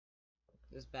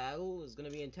This battle is gonna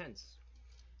be intense.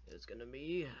 It's gonna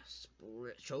be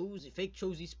fake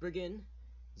Chou Spriggan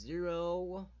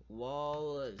 0W.Zt.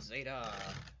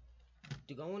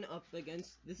 Going up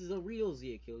against, this is a real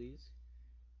Z Achilles.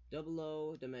 Double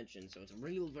O dimension, so it's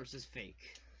real versus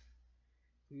fake.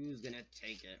 Who's gonna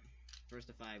take it? First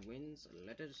to 5 wins,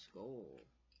 let us go.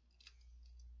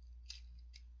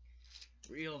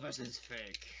 Real versus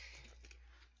fake.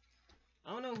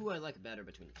 I don't know who I like better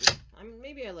between the two.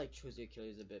 Maybe I like Chou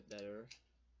Achilles a bit better.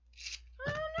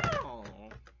 I don't know.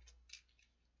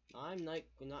 I'm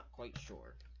not quite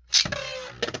sure.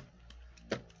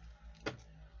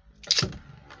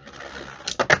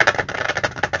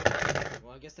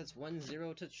 Well, I guess that's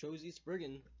 1-0 to Chou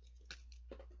Spriggan.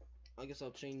 I guess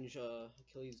I'll change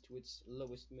Achilles to its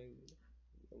lowest mode.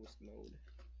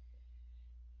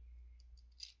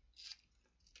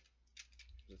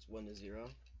 It's 1-0.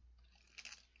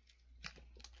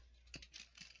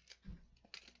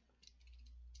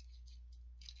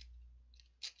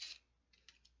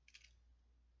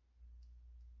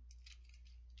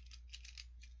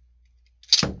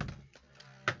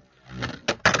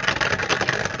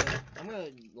 I'm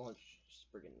gonna launch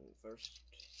Spriggan first,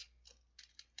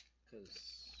 because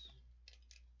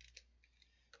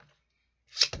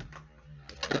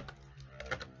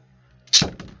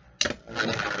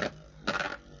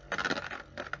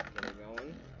get it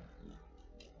going.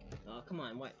 Oh, come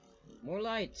on, what? More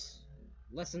lights!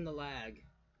 Lessen the lag,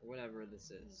 or whatever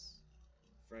this is.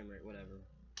 Frame rate, whatever.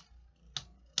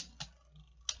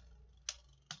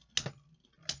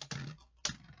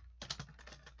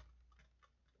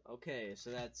 Okay,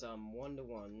 so that's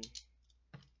 1-1.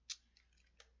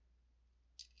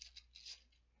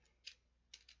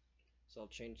 So I'll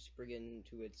change Spriggan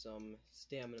to its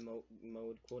stamina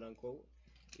mode, quote unquote,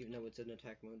 even though it's in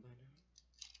attack mode by now.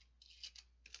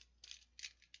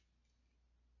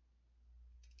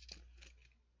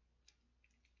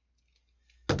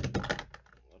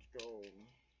 Let's go.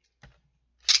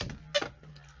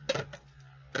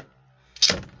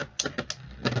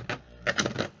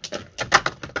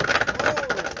 Oh,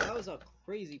 that was a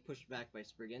crazy pushback by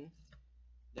Spriggan.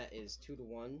 That is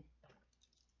 2-1.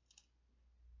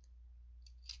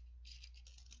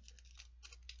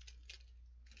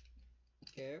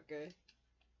 Okay.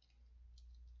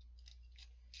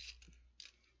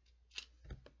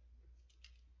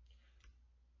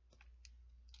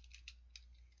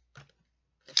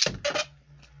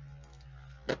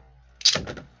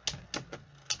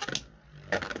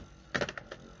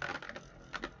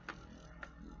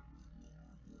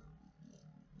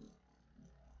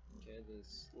 Okay,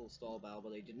 this little stall battle,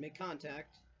 but they did make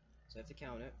contact, so I have to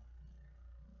count it.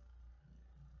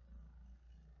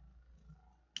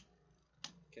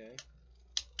 Okay.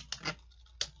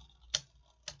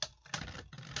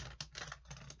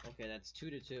 Okay, that's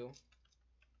 2-2.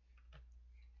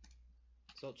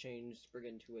 So I'll change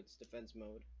Spriggan to its defense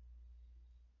mode.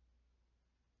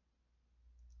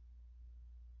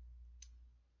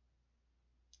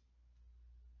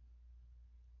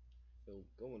 So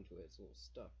go into it, it's a little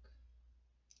stuck.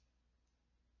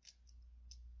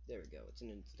 There we go, it's in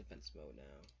its defense mode now.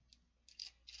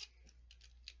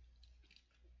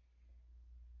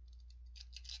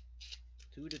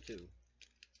 Two to two.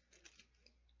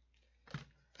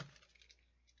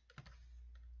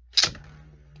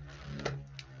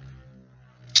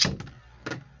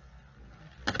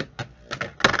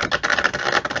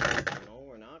 No,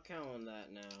 we're not counting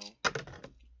that now.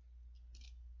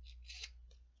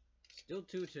 Still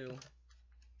 2-2.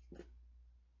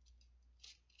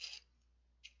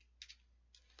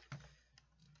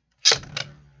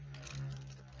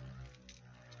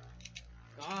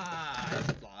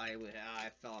 I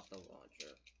fell off the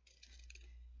launcher.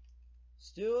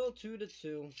 Still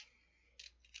 2-2.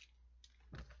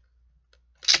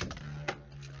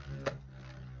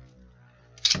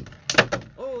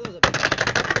 Oh, that was a big...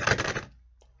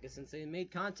 Guess since they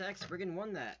made contact, Spriggan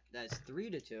won that. That's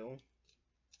 3-2.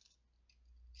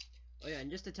 Oh yeah,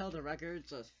 and just to tell the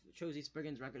records, Chou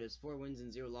Spriggan's record is 4 wins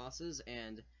and 0 losses,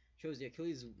 and Chou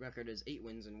Achilles' record is 8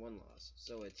 wins and 1 loss.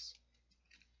 So it's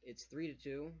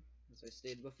 3-2, as I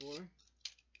stated before.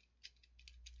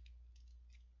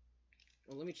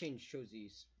 Well, let me change Chou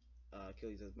Achilles'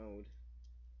 mode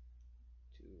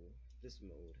to this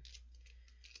mode.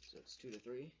 So it's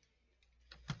 2-3.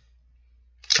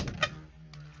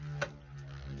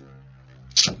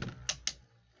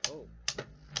 Oh.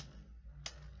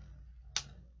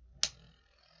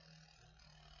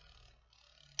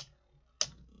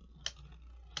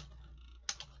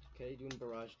 Okay, doing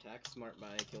barrage attack. Smart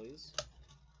by Achilles.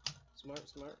 Smart.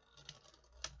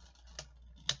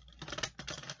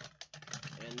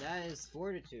 And that is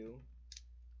 4-2.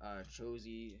 Chou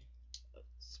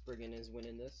Spriggan is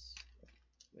winning this.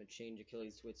 I'm gonna change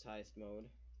Achilles to its highest mode.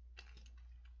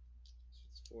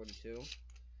 So it's 4-2.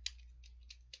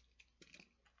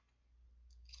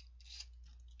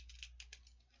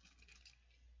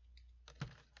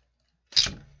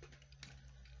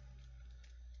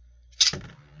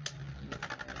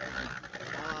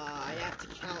 I have to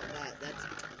count that.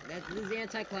 That is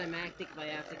anticlimactic, but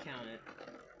I have to count it.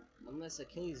 Unless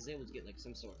Achilles is able to get like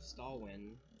some sort of stall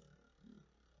win.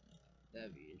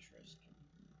 That'd be interesting.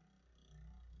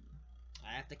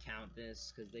 I have to count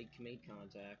this because they made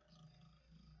contact.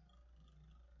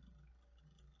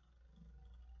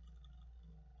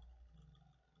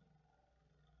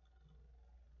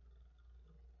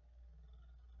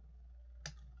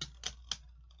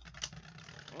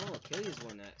 Oh, Achilles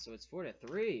won that, so it's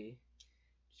 4-3.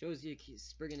 Shows you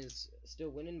Spriggan is still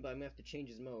winning, but I'm gonna have to change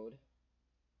his mode.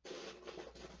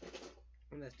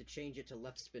 I'm gonna have to change it to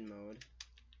left spin mode.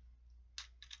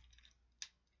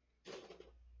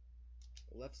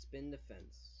 Left spin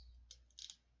defense.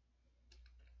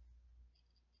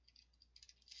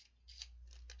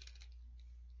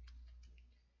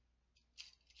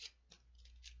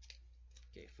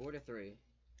 Okay, 4-3.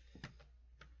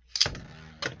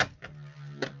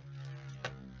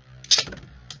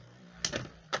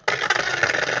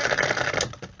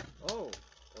 Oh,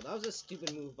 well, that was a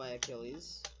stupid move by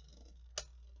Achilles.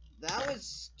 That was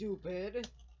stupid.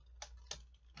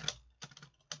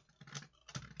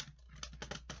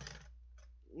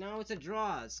 No, it's a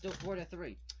draw. It's still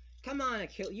 4-3. Come on,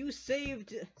 Achilles. You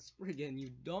saved Spriggan,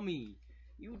 you dummy.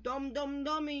 You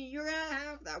dummy. You're gonna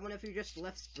have that one if you just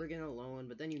left Spriggan alone,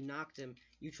 but then you knocked him.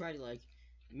 You tried to, like,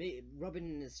 rub it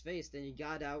in his face, then you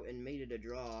got out and made it a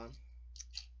draw.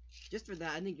 Just for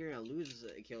that, I think you're gonna lose,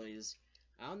 Achilles.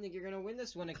 I don't think you're gonna win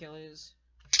this one, Achilles.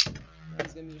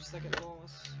 That's gonna be your second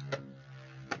loss.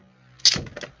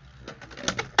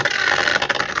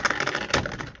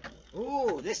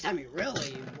 Ooh, this time he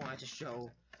really wanted to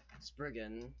show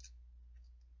Spriggan.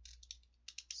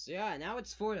 So yeah, now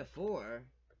it's 4-4.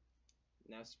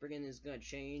 Now Spriggan is gonna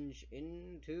change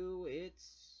into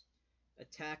its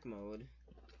attack mode.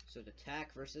 So it's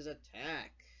attack versus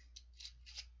attack.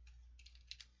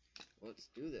 Let's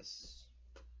do this.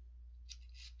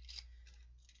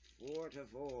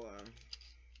 4-4.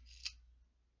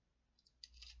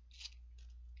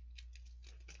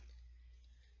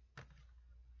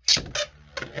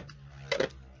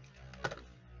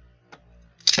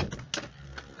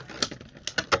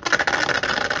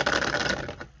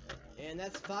 And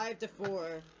that's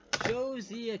 5-4. Chou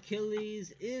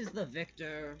Achilles is the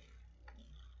victor.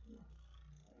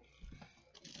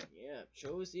 Yeah,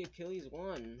 Chou Achilles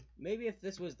won. Maybe if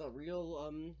this was the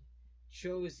real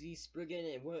Chou Spriggan,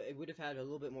 it would have had a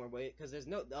little bit more weight, because there's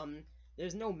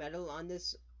no medal on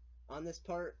this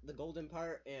part, the golden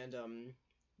part, and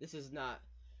this is not.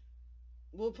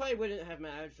 Well, probably wouldn't have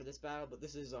mattered for this battle, but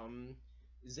this is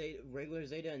regular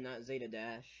Zeta and not Zeta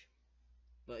Dash.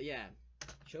 But yeah,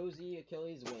 Chou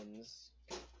Achilles wins.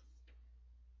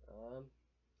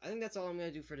 I think that's all I'm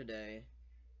gonna do for today.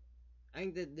 I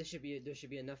think that there should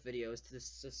be enough videos to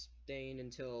sustain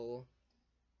until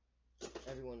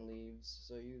everyone leaves.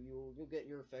 So you'll get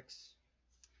your fix.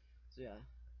 So yeah,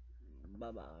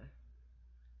 bye bye.